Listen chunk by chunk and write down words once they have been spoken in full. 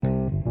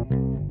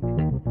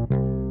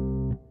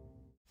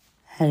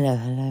Hello,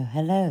 hello,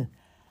 hello.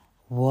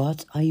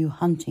 What are you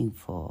hunting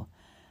for?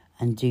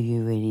 And do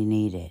you really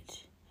need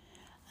it?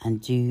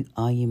 And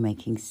are you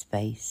making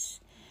space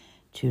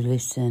to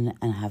listen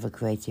and have a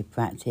creative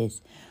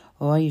practice?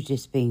 Or are you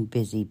just being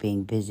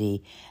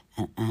busy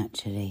and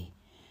actually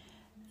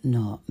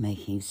not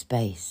making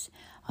space?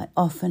 I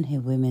often hear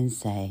women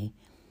say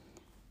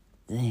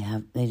they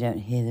don't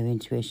hear their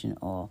intuition,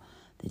 or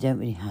they don't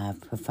really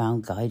have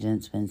profound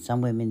guidance when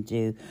some women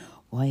do.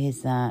 Why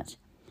is that?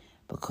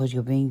 Because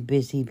you're being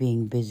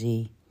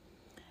busy,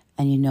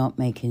 and you're not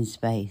making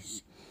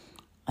space.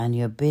 And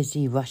you're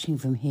busy rushing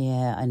from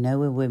here. I know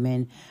we're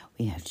women,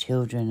 we have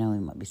children, and we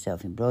might be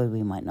self-employed,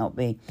 we might not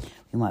be.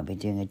 We might be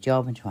doing a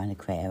job and trying to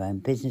create our own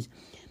business.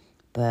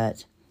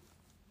 But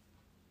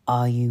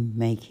are you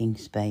making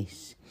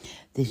space?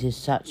 This is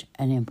such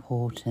an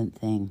important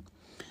thing.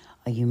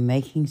 Are you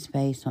making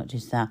space? Not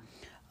just that.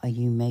 Are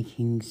you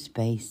making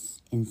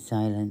space in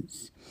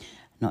silence?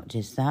 Not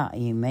just that. Are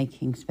you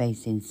making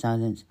space in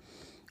silence?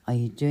 Are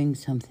you doing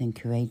something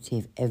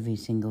creative every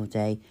single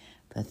day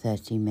for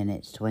 30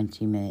 minutes,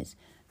 20 minutes,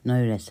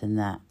 no less than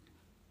that?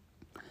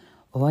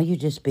 Or are you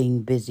just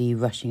being busy,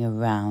 rushing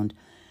around,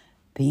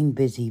 being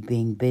busy,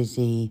 doing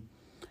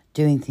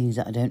things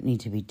that don't need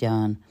to be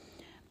done?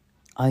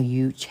 Are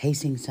you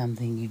chasing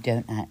something you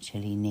don't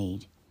actually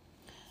need?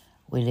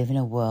 We live in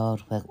a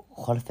world where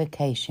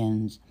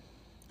qualifications,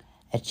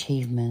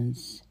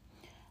 achievements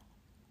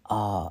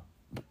are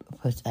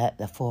put at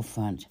the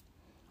forefront.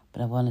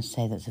 But I want to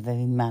say that's a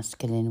very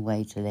masculine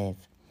way to live.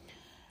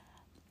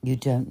 You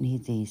don't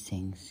need these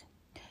things.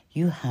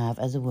 You have,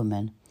 as a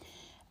woman,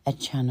 a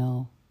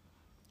channel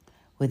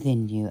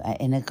within you, an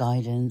inner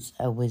guidance,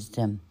 a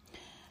wisdom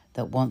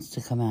that wants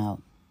to come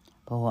out.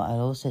 But what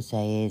I'll also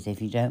say is,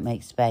 if you don't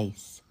make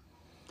space,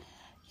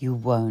 you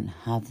won't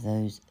have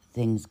those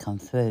things come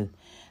through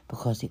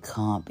because it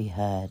can't be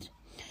heard.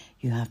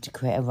 You have to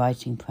create a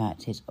writing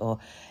practice, or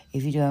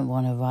if you don't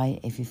want to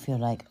write, if you feel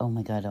like, oh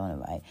my God, I don't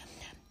want to write,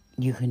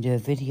 you can do a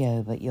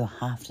video, but you'll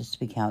have to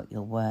speak out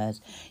your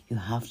words. You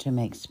have to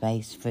make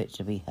space for it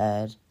to be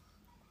heard.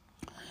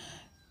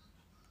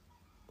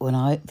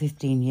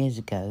 15 years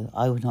ago,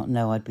 I would not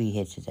know I'd be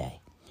here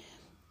today.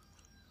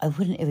 I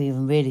wouldn't have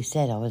even really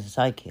said I was a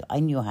psychic.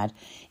 I knew I had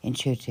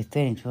intuitive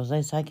feelings. Was I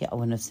a psychic? I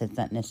wouldn't have said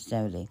that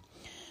necessarily.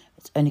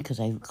 It's only because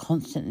I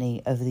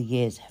constantly, over the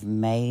years, have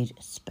made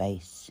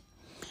space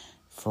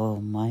for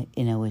my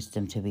inner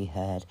wisdom to be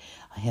heard.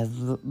 I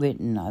have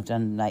written, I've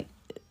done like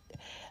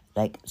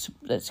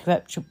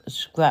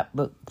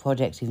scrapbook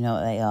projects, if you know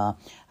what they are,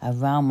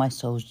 around my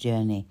soul's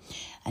journey.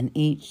 And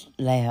each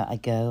layer I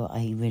go,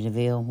 I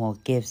reveal more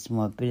gifts,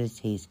 more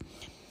abilities.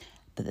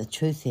 But the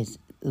truth is,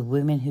 the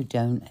women who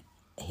don't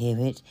hear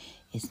it,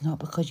 it's not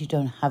because you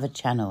don't have a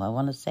channel. I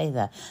want to say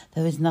that.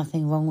 There is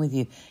nothing wrong with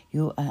you.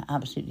 You are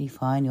absolutely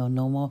fine. You're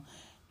normal.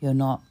 You're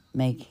not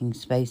making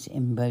space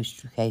in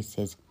most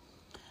cases.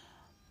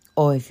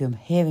 Or if you're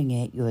hearing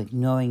it, you're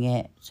ignoring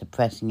it,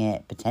 suppressing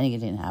it, pretending it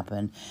didn't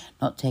happen,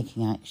 not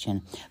taking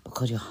action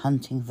because you're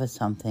hunting for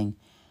something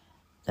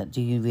that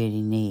do you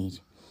really need?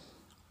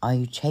 Are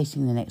you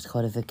chasing the next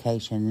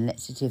qualification, the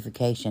next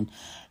certification?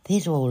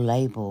 These are all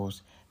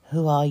labels.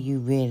 Who are you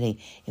really?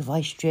 If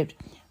I stripped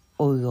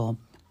all your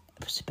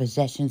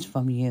possessions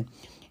from you,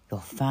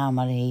 your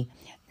family,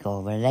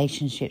 your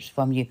relationships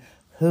from you,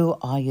 who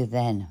are you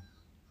then?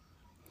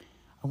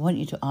 I want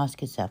you to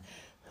ask yourself,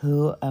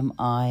 who am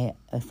I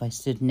if I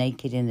stood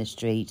naked in the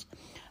street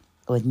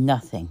with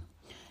nothing?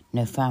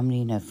 No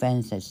family, no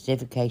friends, no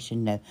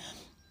certification, no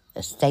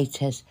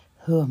status.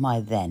 Who am I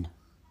then?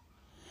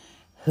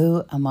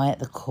 Who am I at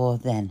the core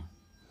then?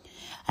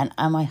 And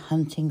am I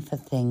hunting for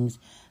things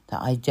that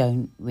I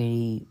don't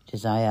really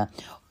desire,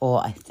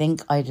 or I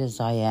think I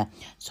desire,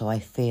 so I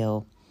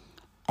feel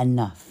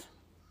enough,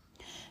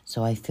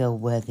 so I feel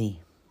worthy,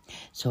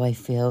 so I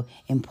feel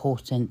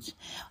important,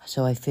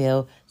 so I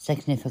feel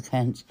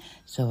significant,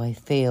 so I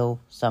feel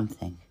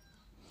something?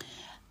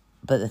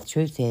 But the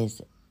truth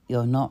is,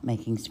 you're not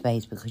making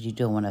space because you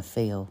don't want to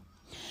feel.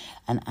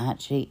 And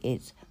actually,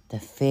 it's the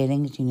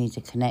feelings you need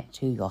to connect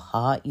to, your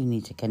heart you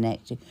need to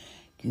connect to,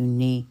 you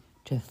need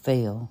to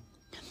feel.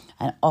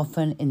 And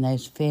often in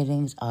those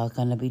feelings are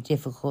going to be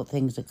difficult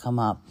things that come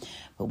up.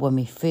 But when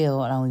we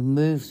feel and we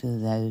move through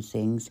those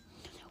things,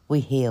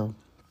 we heal.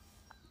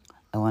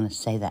 I want to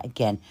say that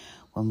again.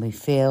 When we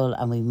feel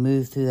and we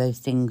move through those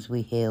things,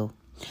 we heal.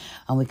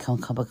 And we can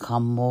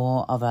become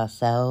more of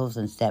ourselves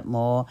and step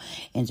more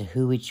into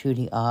who we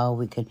truly are.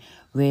 We can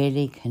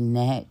really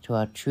connect to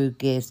our true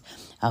gifts,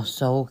 our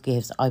soul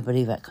gifts. I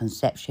believe at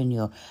conception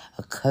you're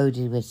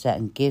coded with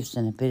certain gifts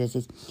and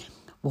abilities.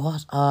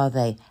 What are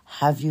they?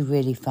 Have you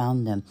really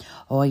found them?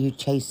 Or are you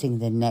chasing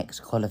the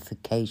next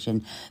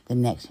qualification, the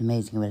next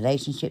amazing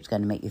relationship? It's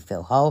going to make you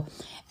feel whole.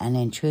 And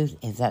in truth,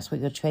 if that's what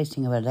you're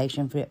chasing a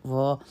relationship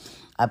for,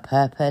 a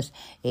purpose,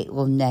 it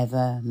will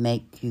never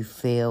make you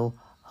feel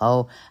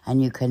whole.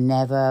 And you can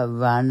never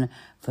run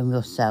from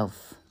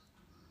yourself.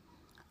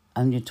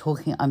 I'm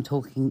talking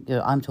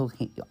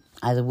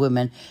as a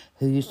woman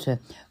who used to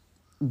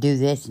do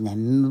this and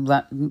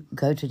then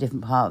go to a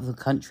different part of the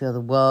country or the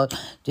world,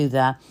 do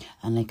that.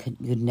 And I could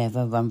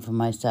never run from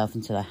myself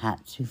until I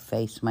had to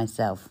face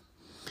myself.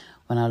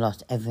 When I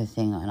lost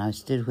everything and I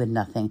stood with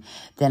nothing,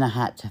 then I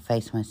had to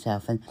face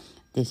myself. And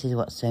this is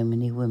what so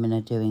many women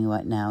are doing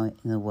right now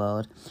in the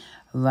world.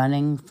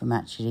 Running from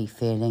actually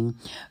feeling,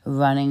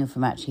 running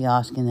from actually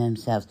asking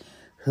themselves,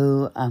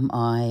 who am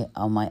I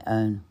on my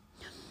own?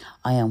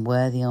 I am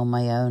worthy on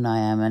my own, I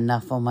am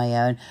enough on my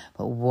own,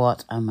 but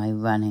what am I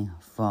running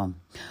from?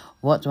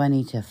 What do I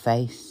need to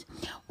face?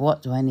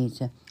 What do I need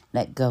to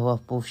let go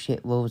of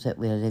bullshit rules that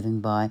we're living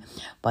by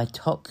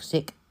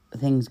toxic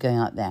things going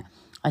out there?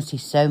 I see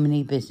so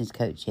many business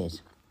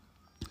coaches.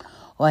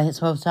 Well, I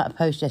saw a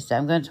post yesterday,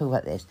 I'm going to talk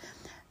about this.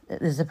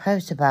 There's a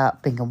post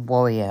about being a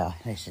warrior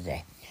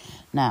yesterday.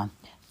 Now,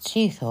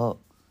 she thought,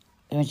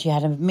 when she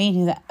had a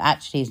meaning that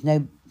actually is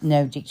no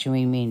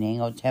dictionary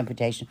meaning or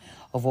interpretation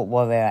of what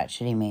warrior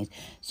actually means.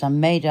 Some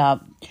made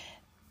up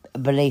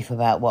belief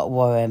about what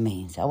warrior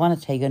means. I want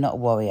to tell you, you're not a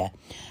warrior.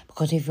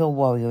 Because if you're a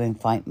warrior, you're in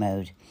fight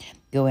mode.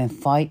 You're in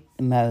fight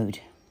mode.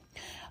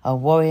 A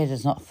warrior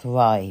does not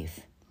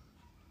thrive.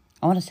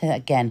 I want to say that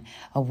again.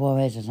 A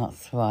warrior does not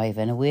thrive.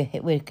 And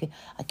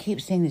I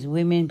keep seeing these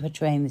women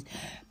portraying this.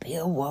 Be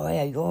a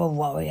warrior. You're a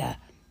warrior.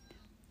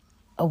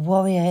 A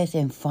warrior is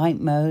in fight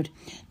mode.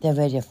 They're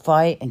ready to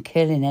fight and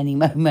kill in any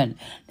moment.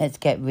 Let's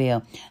get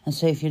real. And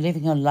so if you're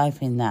living your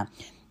life in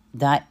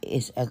that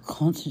is a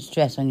constant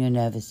stress on your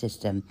nervous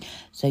system.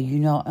 So you're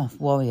not a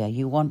warrior.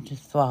 You want to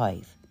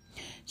thrive.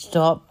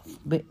 Stop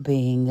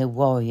being the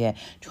warrior,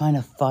 trying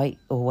to fight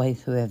your way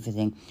through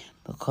everything.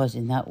 Because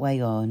in that way,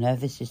 your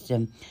nervous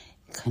system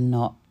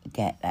cannot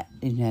get that,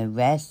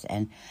 rest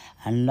and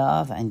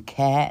love and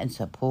care and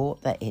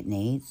support that it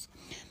needs.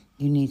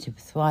 You need to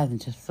thrive, and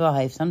to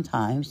thrive,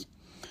 sometimes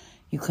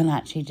you can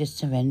actually just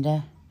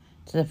surrender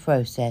to the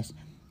process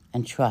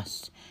and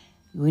trust.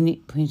 We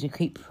need to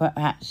keep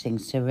practicing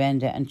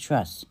surrender and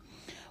trust.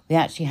 We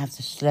actually have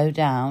to slow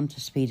down to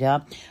speed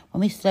up.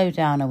 When we slow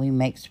down and we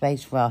make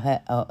space for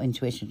our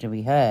intuition to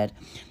be heard,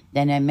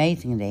 then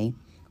amazingly,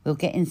 we'll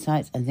get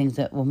insights and things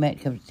that will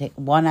take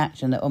one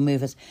action that will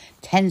move us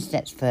 10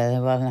 steps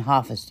further rather than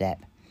half a step.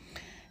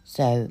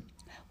 So,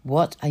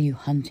 what are you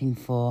hunting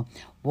for?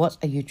 What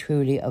are you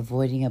truly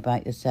avoiding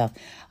about yourself?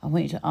 I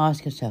want you to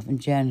ask yourself and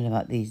journal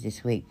about these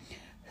this week.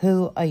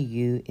 Who are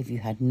you if you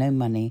had no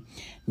money,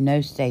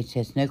 no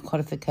status, no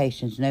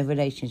qualifications, no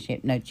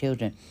relationship, no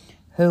children?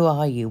 Who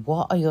are you?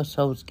 What are your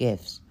soul's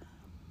gifts?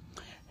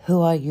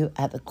 Who are you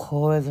at the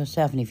core of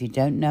yourself? And if you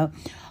don't know,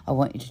 I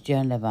want you to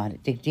journal about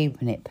it, dig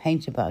deep in it,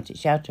 paint about it,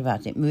 shout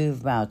about it, move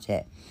about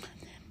it.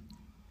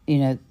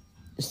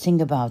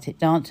 Sing about it,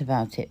 dance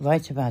about it,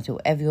 write about it,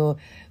 whatever your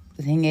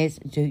thing is,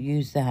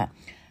 use that.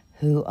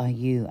 Who are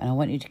you? And I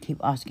want you to keep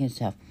asking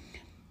yourself,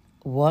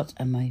 what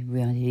am I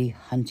really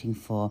hunting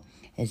for?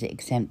 Is it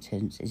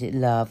acceptance? Is it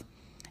love?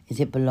 Is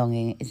it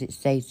belonging? Is it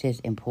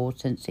status,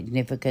 importance,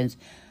 significance?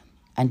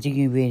 And do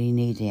you really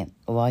need it?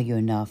 Or are you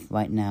enough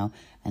right now?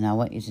 And I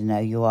want you to know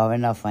you are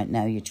enough right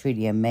now. You're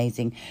truly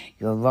amazing.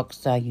 You're a rock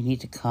star. You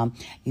need to come.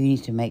 You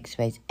need to make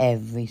space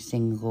every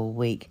single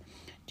week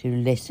to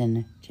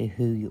listen to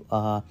who you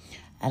are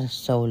at a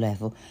soul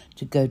level,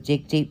 to go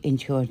dig deep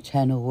into your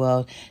eternal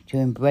world, to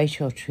embrace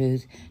your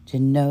truth, to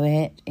know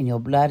it in your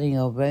blood, in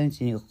your bones,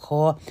 in your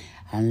core,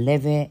 and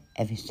live it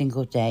every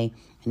single day,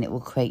 and it will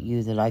create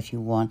you the life you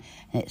want.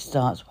 And it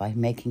starts by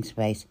making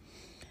space.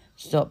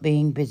 Stop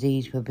being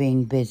busy for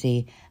being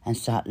busy and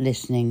start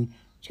listening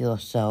to your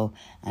soul.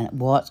 And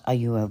what are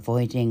you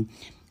avoiding?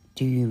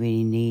 Do you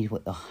really need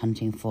what you're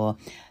hunting for?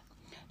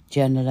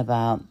 Journal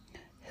about,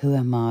 who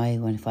am I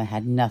when if I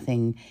had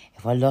nothing,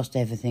 if I lost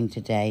everything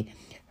today?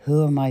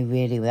 Who am I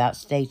really without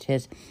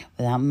status,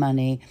 without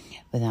money,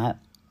 without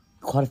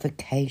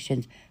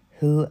qualifications?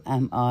 Who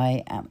am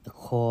I at the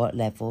core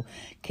level?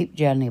 Keep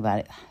journaling about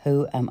it.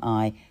 Who am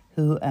I?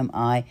 Who am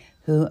I?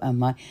 Who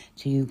am I?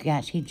 So you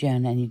actually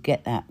journal and you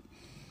get that.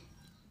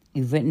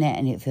 You've written it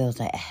and it feels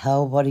like a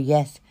hell body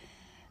yes.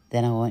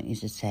 Then I want you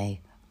to say,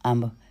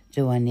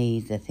 do I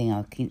need the thing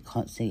I keep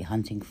constantly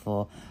hunting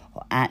for?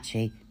 Or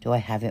actually, do I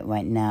have it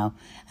right now?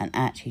 And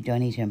actually, do I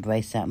need to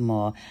embrace that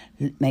more?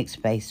 Make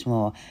space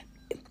more.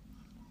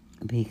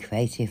 Be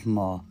creative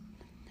more.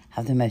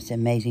 Have the most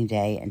amazing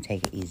day and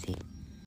take it easy.